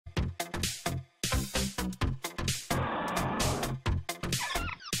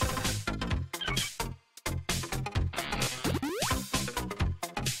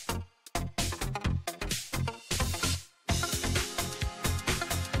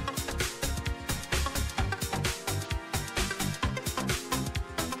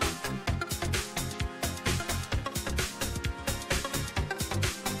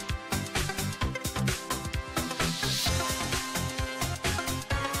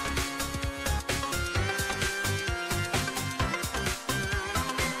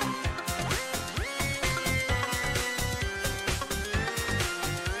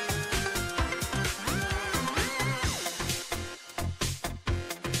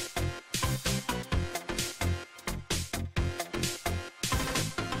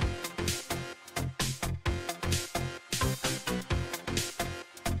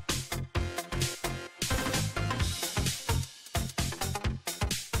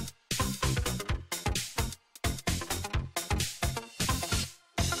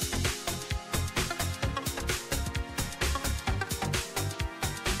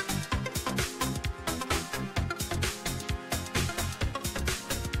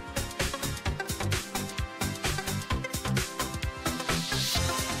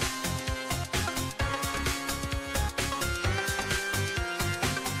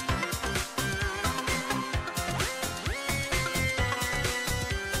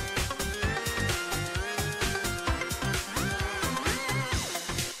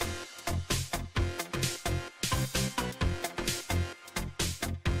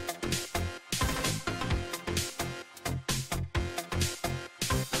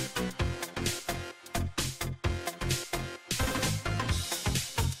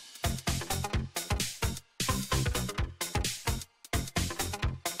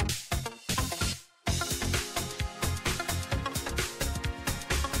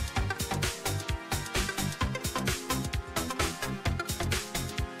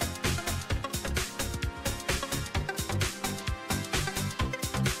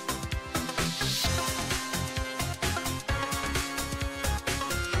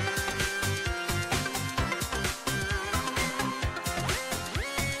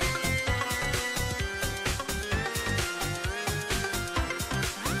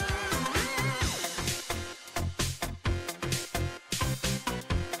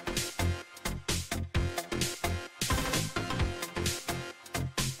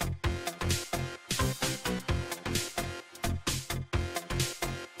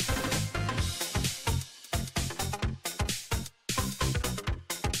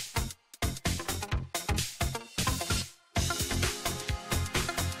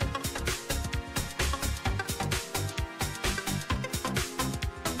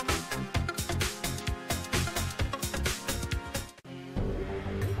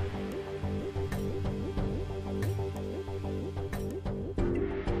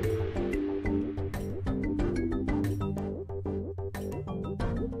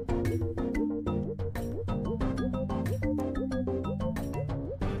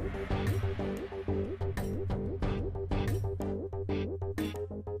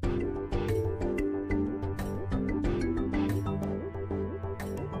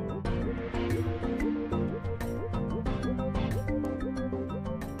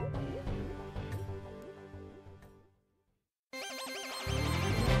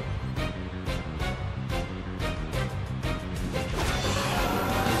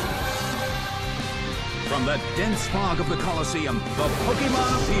From the dense fog of the Colosseum, the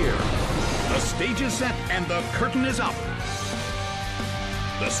Pokémon appear. The stage is set and the curtain is up.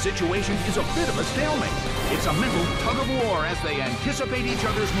 The situation is a bit of a stalemate. It's a mental tug of war as they anticipate each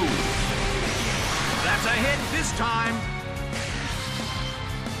other's moves. That's a hit this time.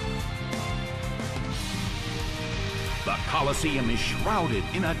 The Colosseum is shrouded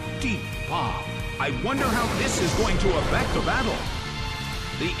in a deep fog. I wonder how this is going to affect the battle.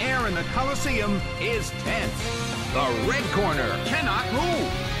 The air in the Colosseum is tense. The red corner cannot move.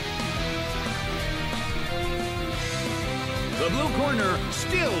 The blue corner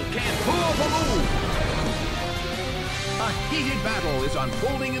still can't pull off a move. A heated battle is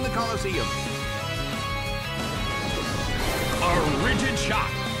unfolding in the Colosseum. A rigid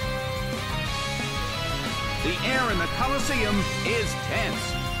shot. The air in the Colosseum is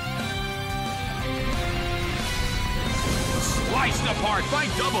tense. Sliced apart by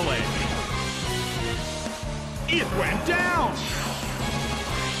Double Edge. It went down.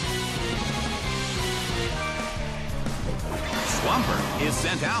 Swampert is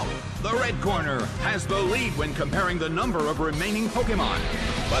sent out. The red corner has the lead when comparing the number of remaining Pokémon.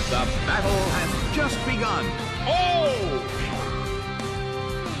 But the battle has just begun. Oh!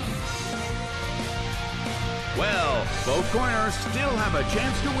 Well, both corners still have a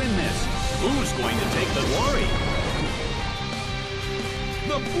chance to win this. Who's going to take the glory?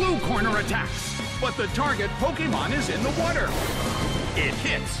 The blue corner attacks, but the target Pokémon is in the water. It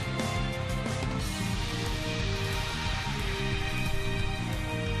hits.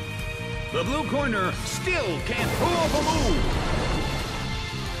 The blue corner still can't pull off a move.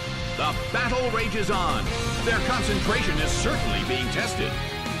 The battle rages on. Their concentration is certainly being tested.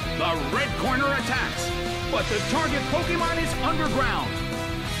 The red corner attacks, but the target Pokémon is underground.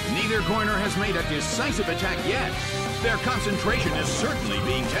 Neither corner has made a decisive attack yet. Their concentration is certainly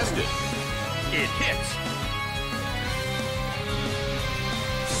being tested. It hits.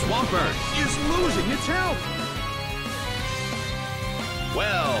 Swampert is losing its health.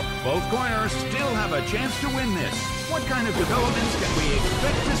 Well, both corners still have a chance to win this. What kind of developments can we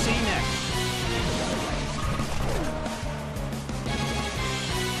expect to see next?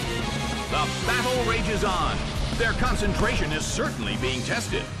 The battle rages on. Their concentration is certainly being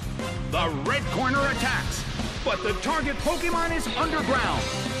tested. The red corner attacks, but the target Pokémon is underground.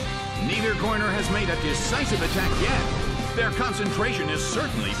 Neither corner has made a decisive attack yet. Their concentration is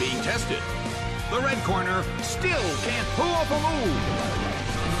certainly being tested. The red corner still can't pull off a move.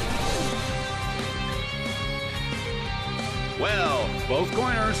 Well, both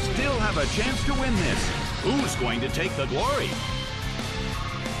corners still have a chance to win this. Who's going to take the glory?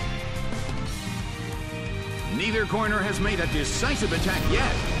 Neither corner has made a decisive attack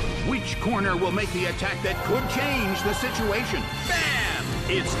yet. Which corner will make the attack that could change the situation? Bam!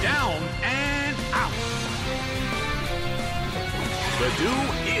 It's down and out. Budew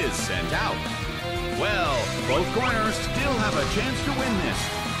is sent out. Well, both corners still have a chance to win this.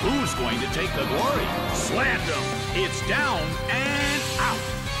 Who's going to take the glory? Slammed him. It's down and out.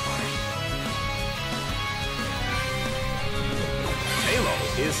 Taillow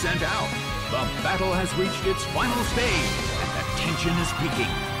is sent out. The battle has reached its final stage, and the tension is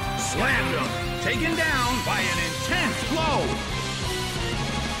peaking. Slammed him. Taken down by an intense blow.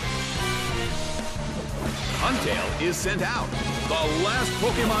 Huntail is sent out. The last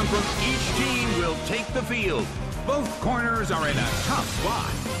Pokémon from each team will take the field. Both corners are in a tough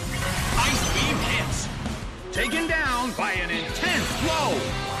spot. Ice Beam hits. Taken down by an intense blow.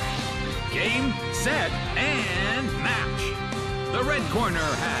 Game, set, and match. The red corner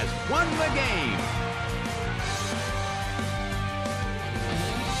has won the game.